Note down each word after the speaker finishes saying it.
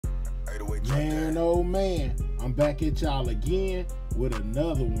Man, oh man, I'm back at y'all again with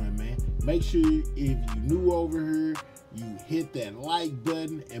another one, man. Make sure if you new over here, you hit that like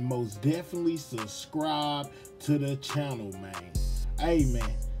button and most definitely subscribe to the channel, man. Hey,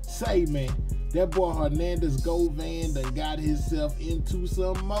 man, that boy Hernandez Govan done got himself into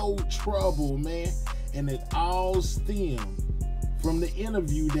some more trouble, man. And it all stemmed from the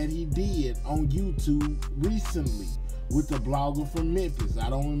interview that he did on YouTube recently with the blogger from Memphis. I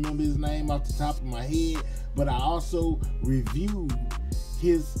don't remember his name off the top of my head, but I also reviewed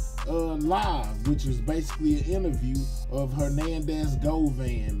his live, which was basically an interview of Hernandez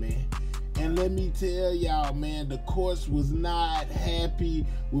Govan, man. And let me tell y'all, man, the courts was not happy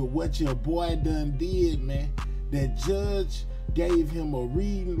with what your boy done did, man. That judge gave him a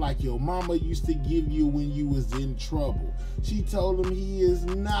reading like your mama used to give you when you was in trouble. She told him he is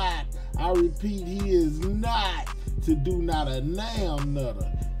not, I repeat, he is not to do not a damn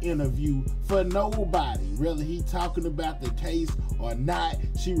nutter interview for nobody, whether he talking about the case or not.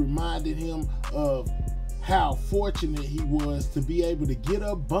 She reminded him of how fortunate he was to be able to get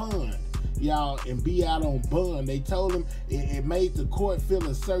a bond, y'all, and be out on bond. They told him it made the court feel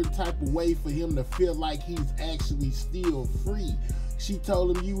a certain type of way for him to feel like he's actually still free. She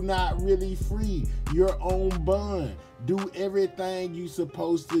told him, you not really free, you're on bond, do everything you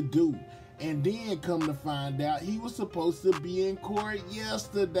supposed to do. And then come to find out, he was supposed to be in court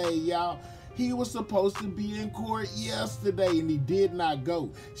yesterday, y'all. He was supposed to be in court yesterday and he did not go.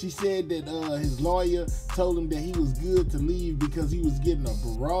 She said that his lawyer told him that he was good to leave because he was getting a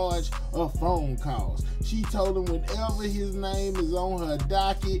barrage of phone calls. She told him whenever his name is on her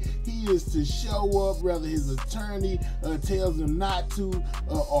docket, he is to show up, whether his attorney tells him not to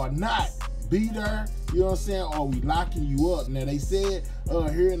or not. Be there, you know what I'm saying, or we locking you up. Now they said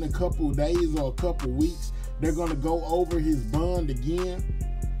here in a couple of days or a couple of weeks, they're gonna go over his bond again.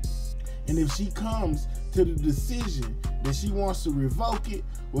 And if she comes to the decision that she wants to revoke it,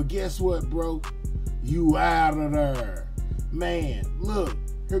 well, guess what, bro? You out of there. Man, look,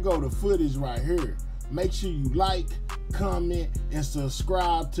 here go the footage right here. Make sure you like, comment, and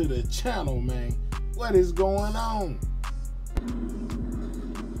subscribe to the channel, man. What is going on?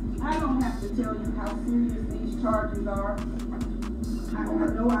 I don't have to tell you how serious these charges are. I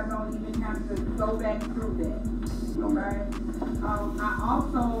know I don't even have to go back through that. Okay? I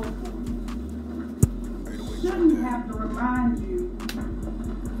also shouldn't have to remind you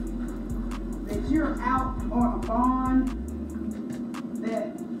that you're out on a bond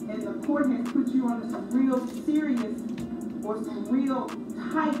and the court has put you under some real serious or some real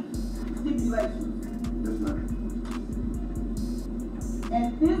tight stipulations. Yes, ma'am.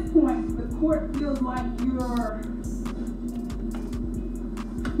 At this point, the court feels like you're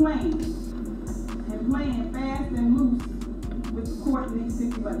playing fast and loose with the court and these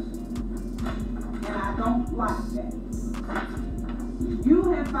stipulations. And I don't like that. You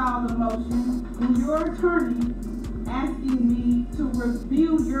have filed a motion through your attorney asking me to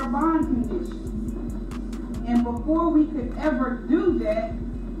review your bond conditions. And before we could ever do that,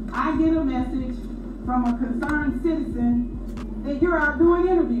 I get a message from a concerned citizen that you're out doing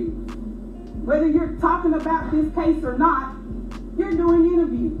interviews. Whether you're talking about this case or not, you're doing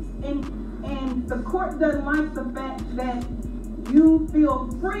interviews. And the court doesn't like the fact that you feel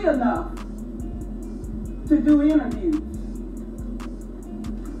free enough to do interviews.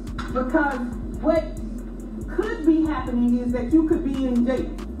 Because what could be happening is that you could be in jail.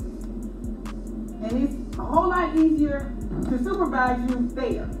 And it's a whole lot easier to supervise you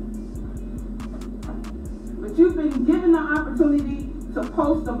there. But you've been given the opportunity to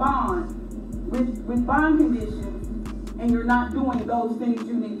post a bond with bond conditions, and you're not doing those things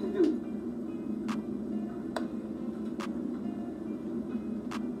you need to do.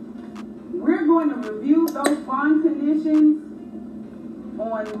 We're going to review those bond conditions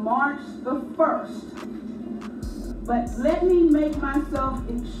on March the 1st. But let me make myself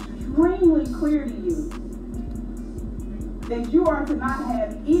extremely clear to you that you are to not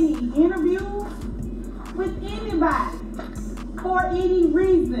have any interviews with anybody for any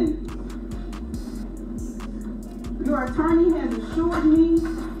reason. Your attorney has assured me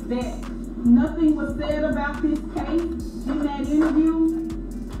that nothing was said about this case in that interview,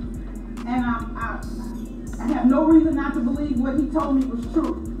 and I have no reason not to believe what he told me was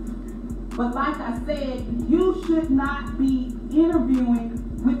true. But like I said, you should not be interviewing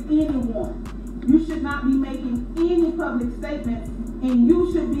with anyone. You should not be making any public statements, and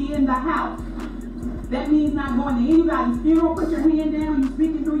you should be in the house. That means not going to anybody's funeral. Put your hand down. You're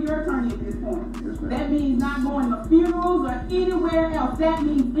speaking through your attorney at this point. Yes, ma'am. That means not going to funerals or anywhere else. That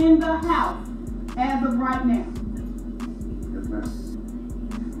means in the house as of right now. Yes, ma'am.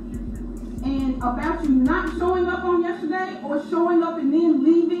 about you not showing up on yesterday or showing up and then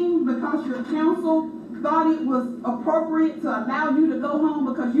leaving because your counsel thought it was appropriate to allow you to go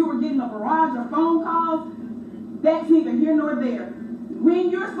home because you were getting a barrage of phone calls, that's neither here nor there.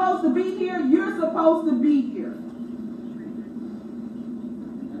 When you're supposed to be here, you're supposed to be here.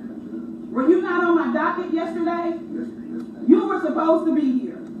 Were you not on my docket yesterday? Yes. You were supposed to be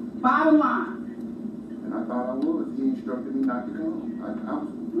here. Bottom line. And I thought I was. He instructed me not to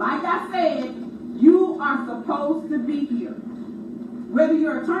come. Like I said, you are supposed to be here. Whether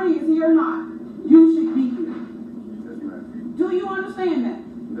your attorney is here or not, you should be here. Yes, ma'am. Do you understand that?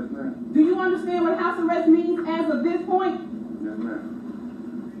 Yes, ma'am. Do you understand what house arrest means as of this point? Yes,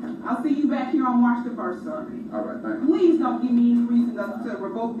 ma'am. I'll see you back here on March the 1st, sir. All right, thank you. Please don't give me any reason to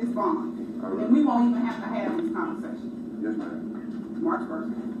revoke this bond. All right. And we won't even have to have this conversation. Yes, ma'am. March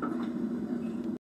 1st.